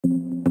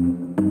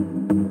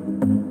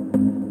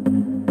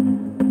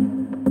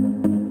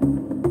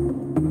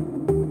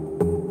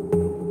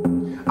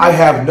I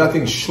have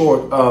nothing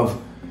short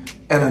of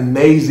an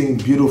amazing,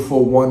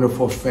 beautiful,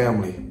 wonderful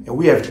family. And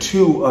we have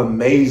two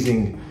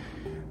amazing,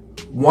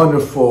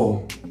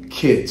 wonderful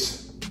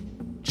kids,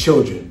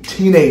 children,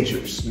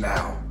 teenagers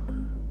now.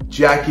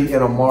 Jackie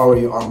and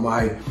Amari are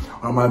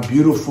my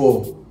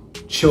beautiful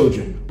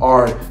children,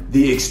 are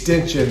the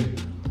extension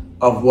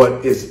of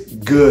what is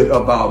good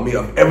about me,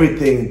 of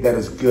everything that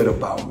is good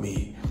about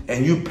me.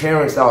 And you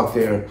parents out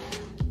there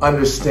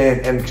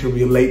understand and can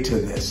relate to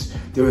this.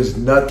 There is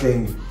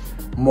nothing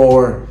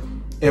more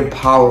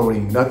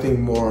empowering,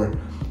 nothing more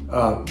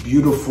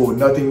beautiful,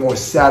 nothing more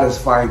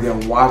satisfying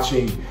than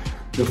watching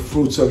the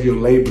fruits of your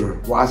labor,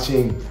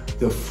 watching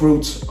the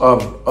fruits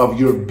of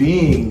your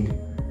being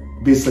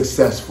be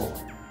successful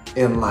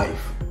in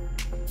life.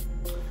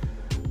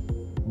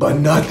 But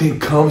nothing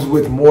comes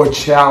with more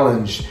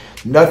challenge.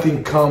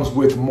 Nothing comes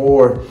with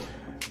more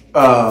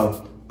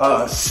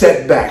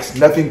setbacks.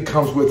 Nothing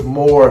comes with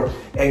more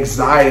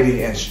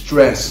anxiety and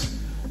stress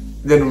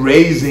than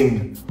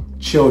raising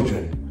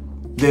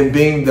children, than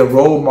being the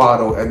role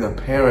model and the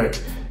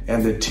parent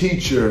and the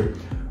teacher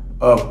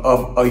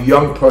of a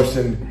young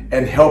person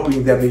and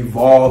helping them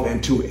evolve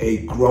into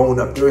a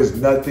grown-up. There is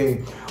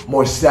nothing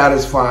more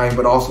satisfying,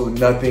 but also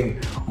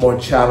nothing more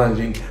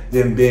challenging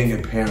than being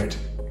a parent.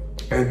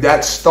 And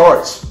that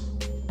starts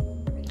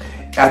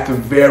at the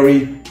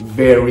very,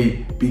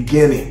 very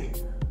beginning,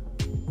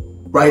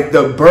 right?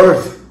 The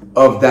birth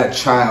of that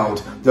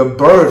child, the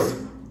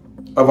birth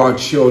of our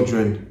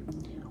children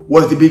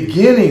was the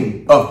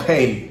beginning of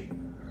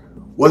pain,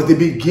 was the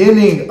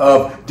beginning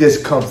of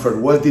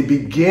discomfort, was the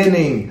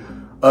beginning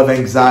of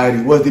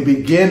anxiety, was the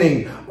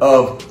beginning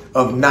of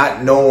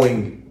not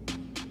knowing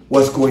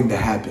what's going to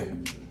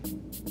happen.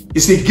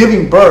 You see,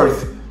 giving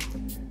birth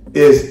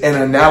is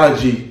an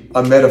analogy,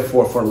 a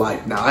metaphor for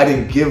life. Now, I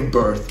didn't give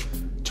birth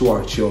to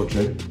our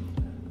children,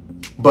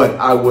 but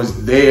I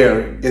was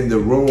there in the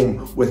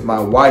room with my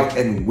wife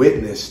and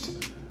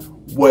witnessed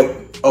what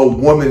a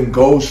woman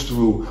goes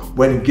through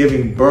when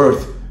giving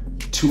birth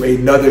to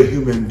another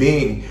human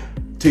being,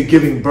 to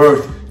giving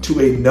birth to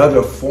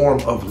another form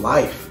of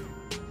life.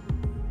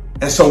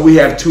 And so we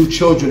have two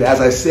children, as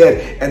I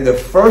said, and the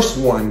first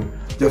one,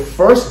 the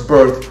first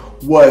birth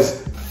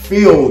was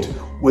filled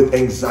with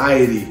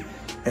anxiety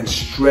and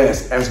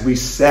stress as we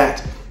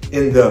sat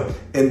in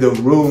the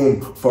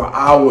room for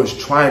hours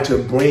trying to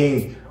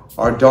bring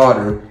our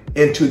daughter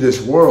into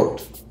this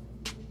world.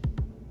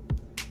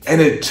 And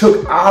it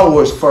took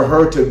hours for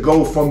her to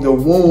go from the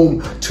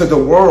womb to the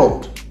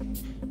world.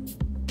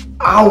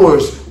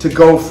 Hours to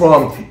go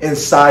from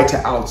inside to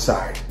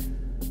outside.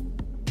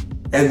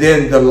 And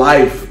then the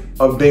life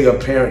of being a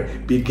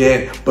parent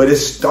began. But it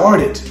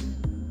started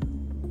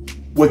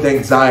with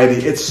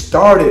anxiety. It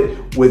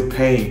started with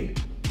pain.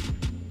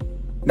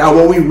 Now,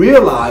 what we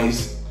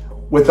realize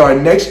with our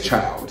next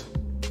child,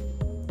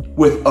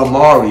 with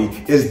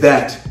Amari, is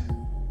that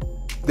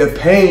the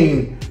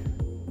pain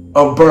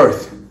of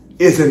birth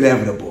is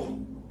inevitable.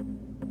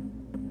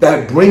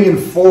 That bringing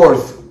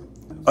forth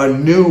a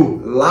new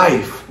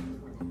life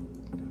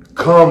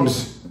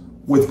comes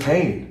with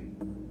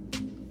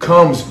pain,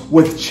 comes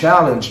with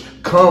challenge,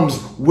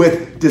 comes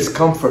with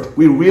discomfort.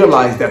 We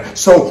realize that.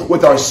 So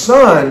with our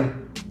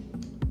son,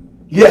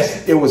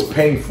 yes, it was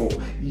painful.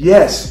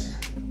 Yes,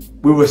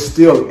 we were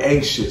still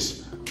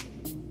anxious,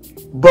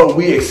 but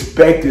we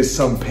expected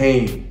some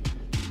pain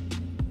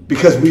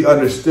because we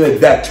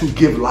understood that to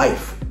give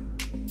life,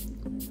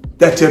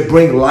 that to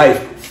bring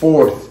life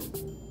forth,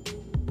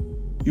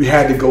 you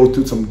had to go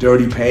through some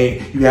dirty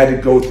pain. You had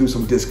to go through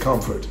some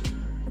discomfort.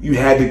 You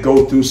had to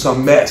go through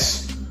some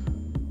mess.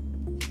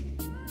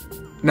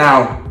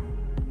 Now,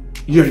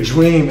 your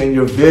dream and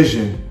your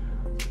vision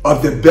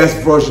of the best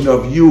version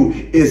of you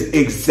is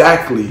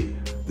exactly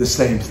the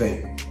same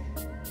thing.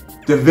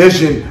 The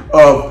vision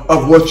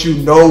of what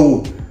you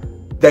know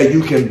that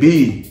you can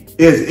be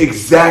is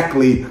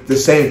exactly the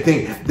same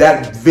thing.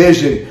 That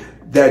vision,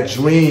 that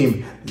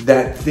dream,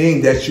 that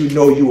thing that you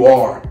know you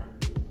are,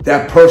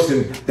 that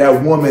person,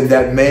 that woman,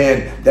 that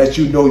man that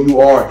you know you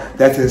are,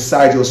 that's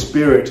inside your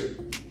spirit,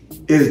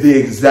 is the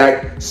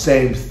exact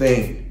same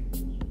thing.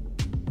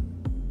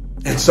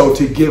 And so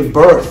to give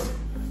birth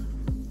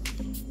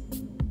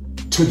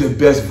to the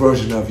best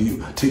version of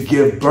you, to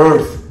give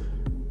birth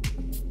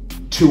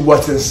to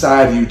what's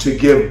inside of you, to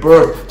give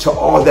birth to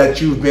all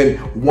that you've been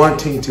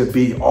wanting to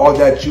be, all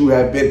that you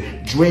have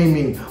been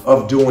dreaming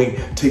of doing,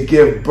 to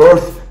give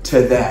birth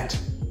to that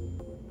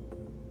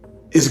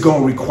is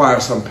going to require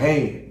some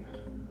pain.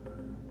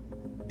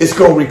 It's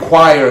going to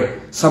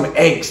require some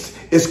angst.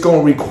 It's going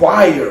to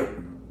require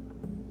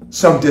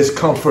some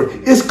discomfort.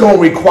 It's going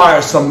to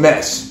require some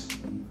mess.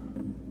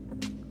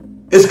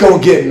 It's going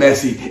to get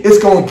messy. It's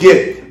going to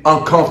get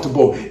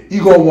uncomfortable.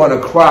 You're going to want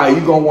to cry.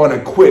 You're going to want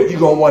to quit. You're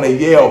going to want to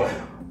yell.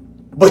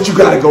 But you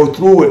got to go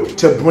through it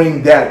to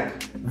bring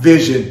that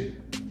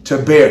vision to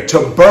bear,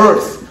 to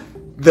birth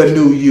the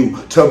new you,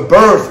 to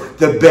birth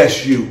the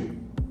best you.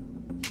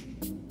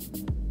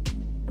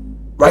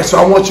 Right? So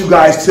I want you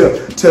guys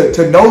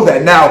to know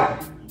that. Now,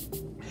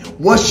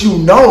 once you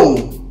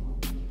know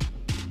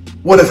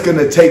what it's going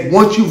to take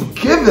once you've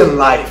given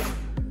life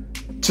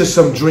to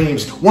some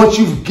dreams, once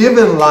you've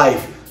given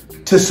life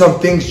to some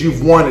things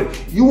you've wanted.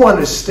 You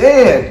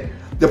understand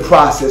the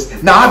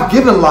process. Now, I've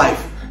given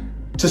life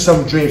to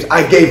some dreams.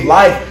 I gave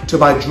life to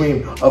my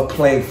dream of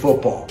playing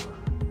football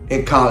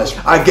in college.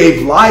 I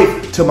gave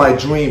life to my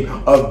dream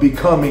of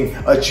becoming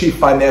a chief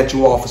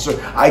financial officer.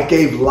 I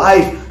gave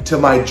life to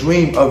my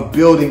dream of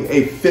building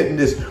a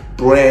fitness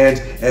brand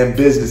and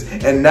business.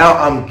 And now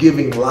I'm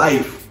giving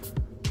life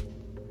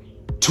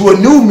to a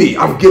new me.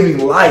 I'm giving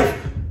life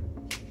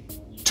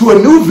to a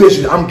new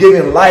vision. I'm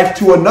giving life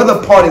to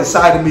another part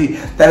inside of me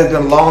that has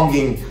been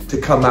longing to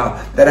come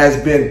out, that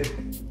has been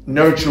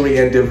nurturing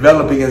and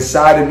developing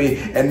inside of me,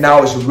 and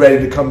now it's ready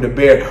to come to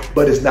bear.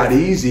 But it's not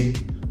easy.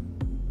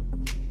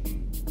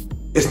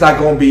 It's not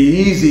going to be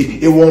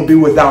easy. It won't be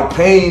without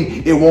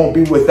pain. It won't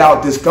be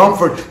without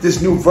discomfort.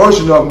 This new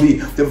version of me,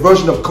 the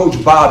version of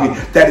Coach Bobby,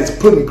 that is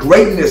putting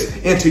greatness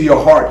into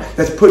your heart,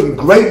 that's putting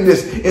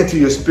greatness into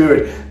your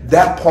spirit,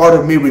 that part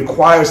of me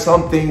requires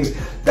some things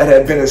that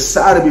have been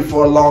inside of me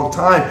for a long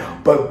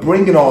time, but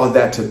bringing all of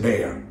that to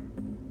bear.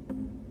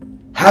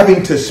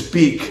 Having to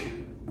speak,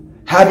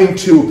 having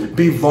to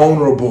be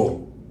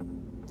vulnerable,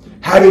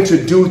 having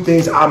to do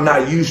things I'm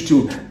not used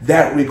to,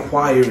 that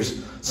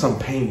requires some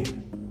pain.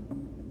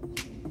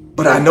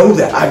 But I know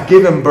that I've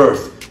given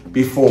birth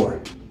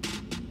before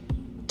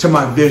to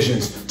my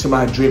visions, to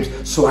my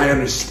dreams. So I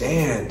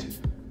understand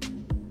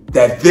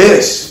that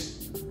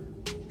this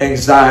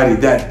anxiety,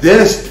 that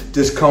this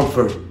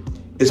discomfort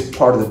is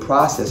part of the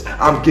process.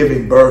 I'm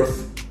giving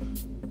birth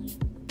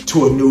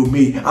to a new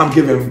me. I'm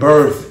giving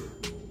birth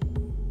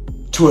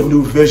to a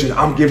new vision.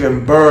 I'm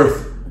giving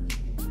birth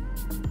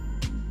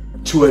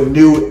to a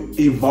new,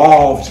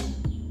 evolved,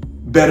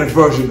 better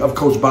version of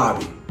Coach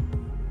Bobby.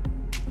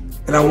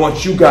 And I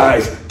want you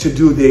guys to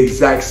do the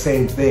exact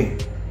same thing.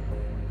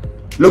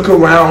 Look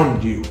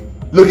around you.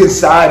 Look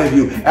inside of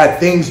you at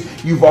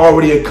things you've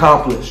already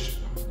accomplished.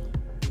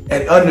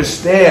 And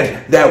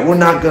understand that we're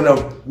not going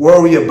to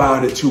worry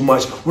about it too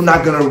much. We're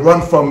not going to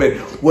run from it.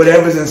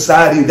 Whatever's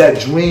inside of you, that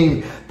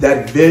dream,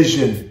 that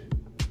vision,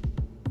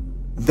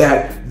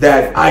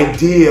 that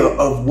idea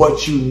of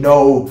what you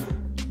know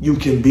you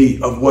can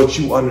be, of what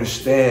you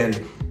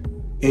understand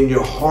in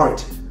your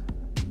heart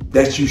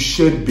that you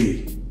should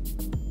be,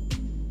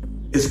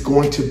 it's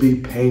going to be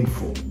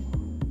painful.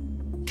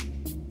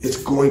 It's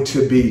going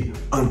to be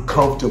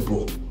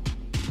uncomfortable.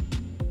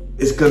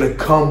 It's going to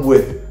come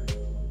with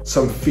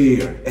some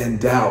fear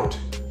and doubt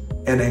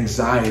and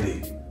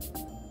anxiety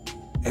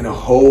and a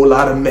whole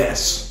lot of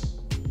mess.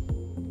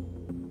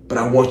 But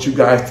I want you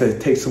guys to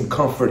take some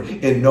comfort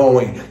in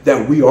knowing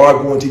that we are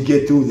going to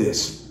get through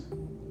this.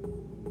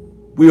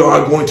 We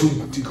are going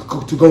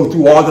to go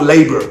through all the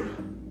labor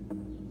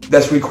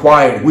that's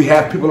required. We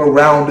have people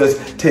around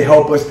us to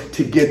help us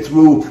to get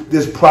through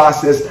this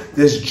process,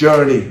 this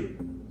journey,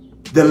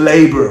 the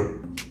labor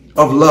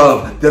of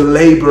love, the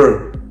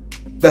labor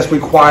that's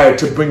required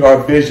to bring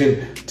our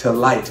vision to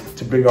light,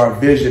 to bring our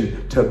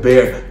vision to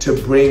bear, to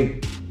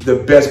bring the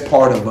best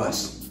part of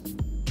us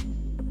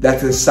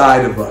that's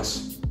inside of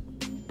us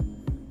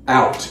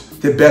out,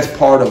 the best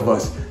part of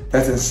us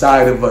that's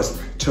inside of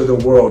us to the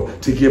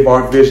world, to give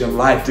our vision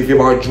life, to give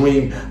our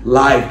dream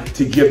life,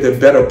 to give the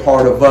better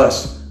part of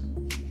us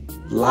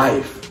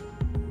life,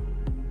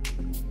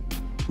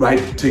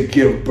 right? To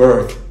give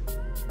birth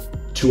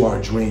to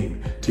our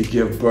dream, to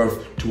give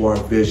birth to our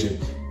vision.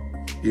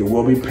 It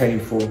will be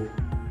painful.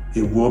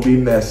 It will be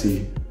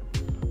messy,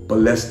 but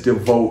let's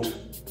devote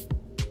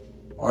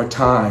our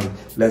time.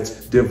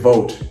 Let's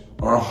devote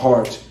our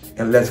heart,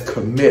 and let's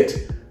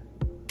commit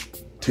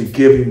to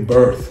giving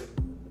birth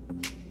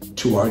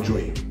to our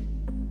dream.